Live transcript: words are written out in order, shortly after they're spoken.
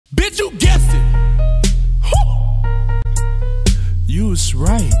Bitch, you guessed it. You was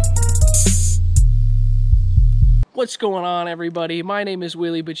right. What's going on, everybody? My name is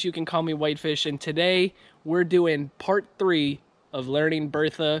Willie, but you can call me Whitefish, and today we're doing part 3 of learning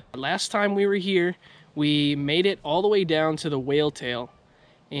Bertha. Last time we were here, we made it all the way down to the whale tail,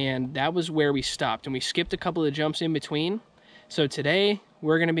 and that was where we stopped, and we skipped a couple of jumps in between. So today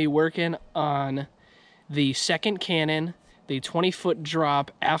we're going to be working on the second cannon, the 20-foot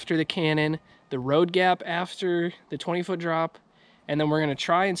drop after the cannon, the road gap after the 20-foot drop, and then we're going to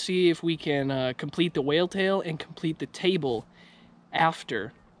try and see if we can complete the whale tail and complete the table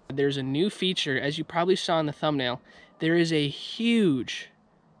after. There's a new feature, as you probably saw in the thumbnail. There is a huge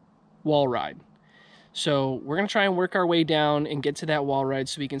wall ride. So we're going to try and work our way down and get to that wall ride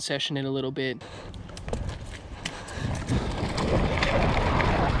so we can session it a little bit.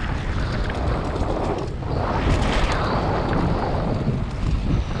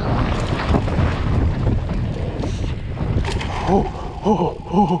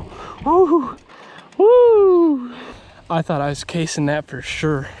 Woo! I thought I was casing that for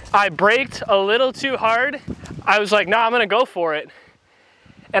sure. I braked a little too hard. I was like, nah, I'm gonna go for it.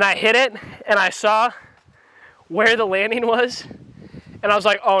 And I hit it, and I saw where the landing was, and I was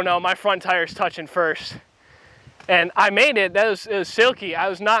like, oh no, my front tire's touching first. And I made it. It was silky. I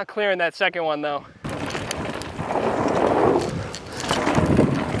was not clearing that second one though.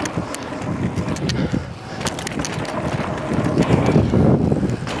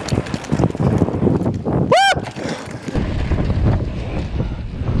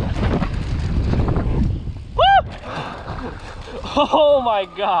 Oh my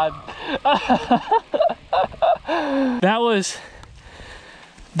God. That was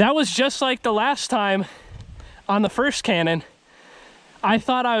just like the last time on the first cannon. I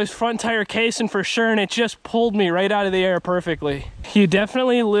thought I was front tire casing for sure, and it just pulled me right out of the air perfectly. You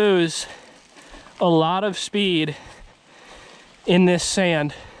definitely lose a lot of speed in this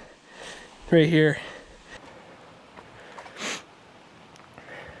sand right here.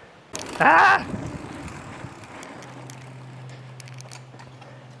 Ah!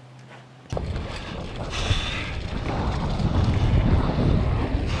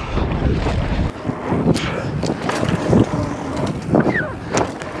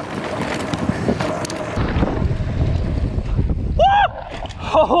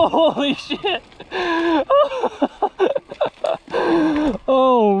 Holy shit!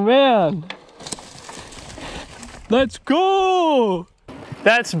 Oh man! Let's go!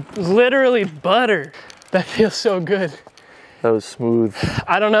 That's literally butter. That feels so good. That was smooth.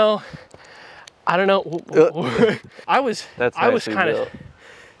 I don't know. I was kind of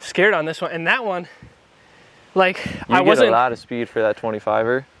scared on this one, and that one, like, I wasn't. You get a lot of speed for that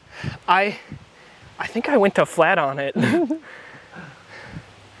 25er. I think I went to flat on it.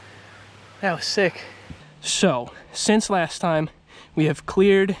 That was sick. So, since last time, we have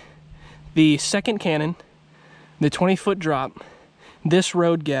cleared the second cannon, the 20-foot drop, this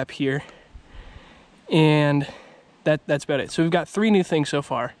road gap here, and that's about it. So we've got 3 new things so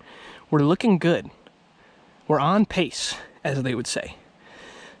far. We're looking good. We're on pace, as they would say.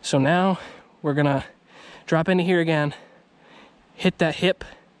 So now we're gonna drop into here again, hit that hip,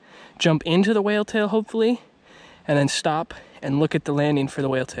 jump into the whale tail hopefully, and then stop and look at the landing for the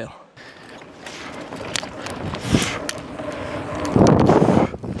whale tail.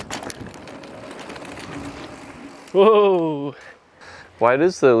 Whoa! Why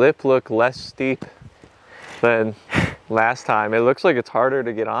does the lip look less steep than last time? It looks like it's harder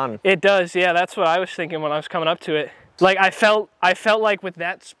to get on. It does, yeah. That's what I was thinking when I was coming up to it. Like I felt like with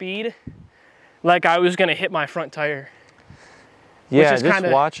that speed, like I was gonna hit my front tire. Yeah, just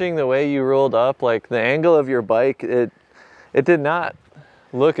watching the way you rolled up, like the angle of your bike, it did not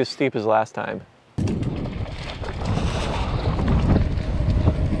look as steep as last time.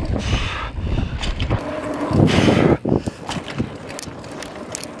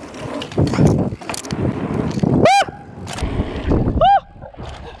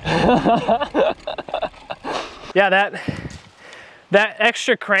 Yeah, that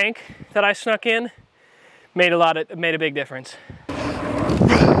extra crank that I snuck in made a big difference.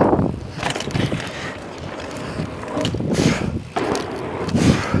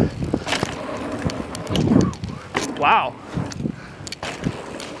 Wow.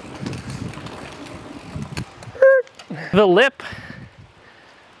 The lip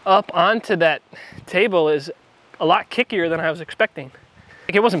up onto that table is a lot kickier than I was expecting.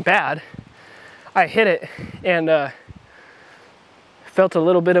 Like, it wasn't bad. I hit it and felt a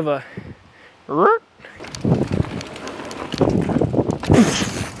little bit of a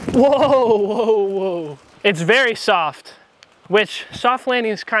Whoa, whoa, whoa. It's very soft. which soft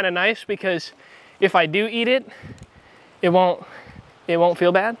landing is kind of nice because if I do eat it, it won't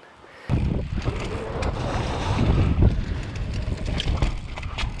feel bad.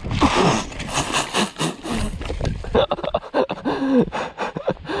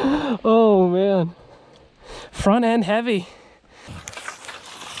 Oh man, front end heavy.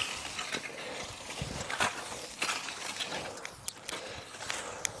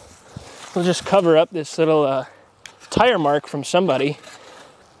 We'll just cover up this little tire mark from somebody.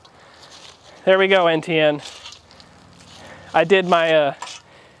 There we go, NTN. I did my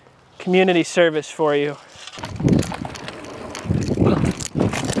community service for you.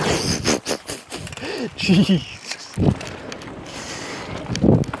 Jeez.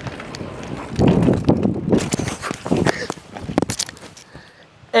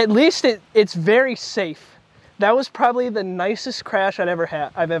 At least it's very safe. That was probably the nicest crash I've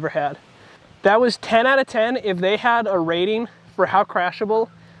ever had. That was 10 out of 10. If they had a rating for how crashable,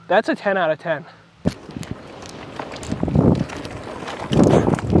 that's a 10 out of 10.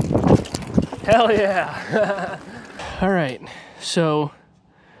 Hell yeah. All right, so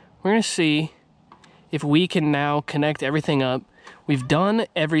we're gonna see if we can now connect everything up. We've done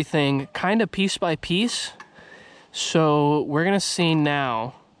everything kind of piece by piece. So we're gonna see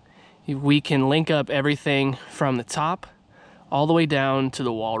now if we can link up everything from the top all the way down to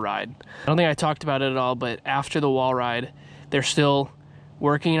the wall ride. I don't think I talked about it at all, but after the wall ride, they're still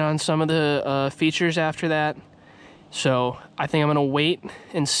working on some of the features after that. So I think I'm gonna wait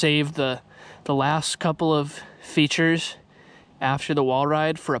and save the last couple of features after the wall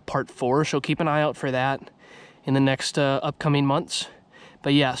ride for a part 4. So keep an eye out for that in the next upcoming months.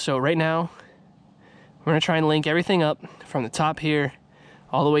 But yeah, so right now, we're gonna try and link everything up from the top here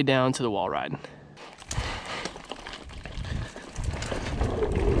all the way down to the wall ride.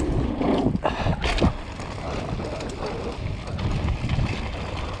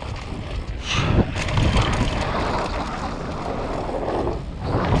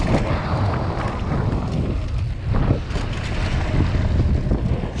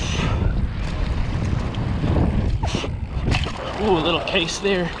 Ooh, a little case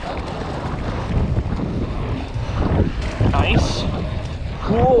there. Nice.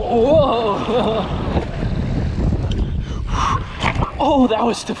 Whoa, whoa. Oh, that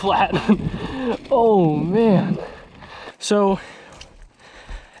was too flat. Oh man. So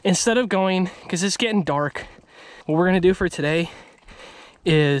instead of going, because it's getting dark, what we're gonna do for today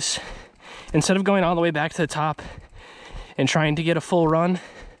is, instead of going all the way back to the top and trying to get a full run,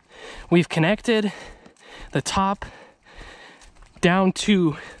 we've connected the top down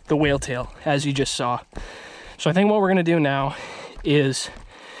to the whale tail, as you just saw. So I think what we're gonna do now is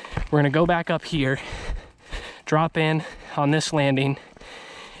we're gonna go back up here, drop in on this landing,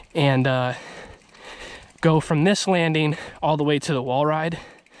 and go from this landing all the way to the wall ride.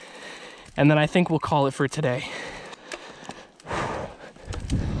 And then I think we'll call it for today.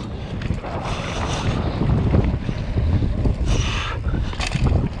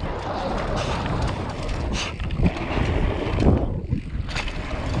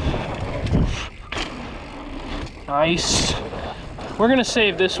 Nice. We're gonna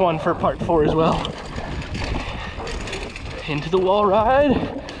save this one for part 4 as well. Into the wall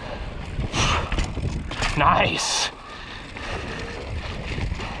ride. Nice.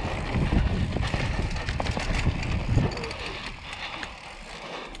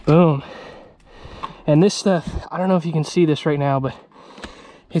 Boom. And this stuff, I don't know if you can see this right now, but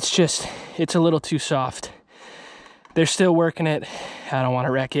it's a little too soft. They're still working it. I don't want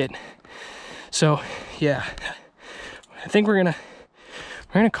to wreck it. So yeah, I think we're gonna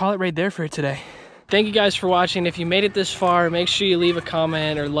call it right there for today. Thank you guys for watching. If you made it this far, make sure you leave a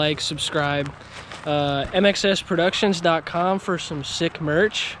comment or like, subscribe. mxsproductions.com for some sick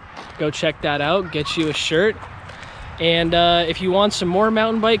merch. Go check that out, get you a shirt. And if you want some more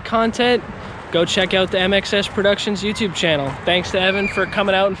mountain bike content, go check out the MXS Productions YouTube channel. Thanks to Evan for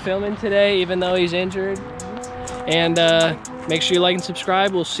coming out and filming today, even though he's injured. And make sure you like and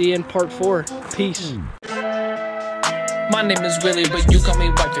subscribe. We'll see you in part 4. Peace. My name is Willy, but you call me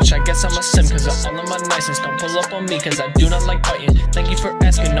Whitefish. I guess I'm a sim, cause of all of my niceness. Don't pull up on me, cause I do not like fighting. Thank you for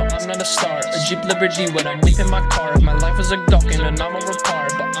asking, no, I'm not a star. A Jeep Liberty when I'm leaving my car. If my life was a Gawking and I'm over par,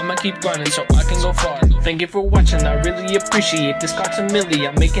 but I'ma keep grinding so I can go far. Thank you for watching, I really appreciate this. Cox a milli,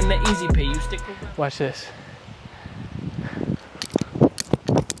 I'm making the easy pay. You stick around. Watch this.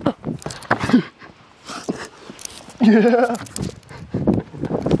 Yeah.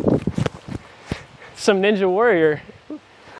 Some Ninja Warrior.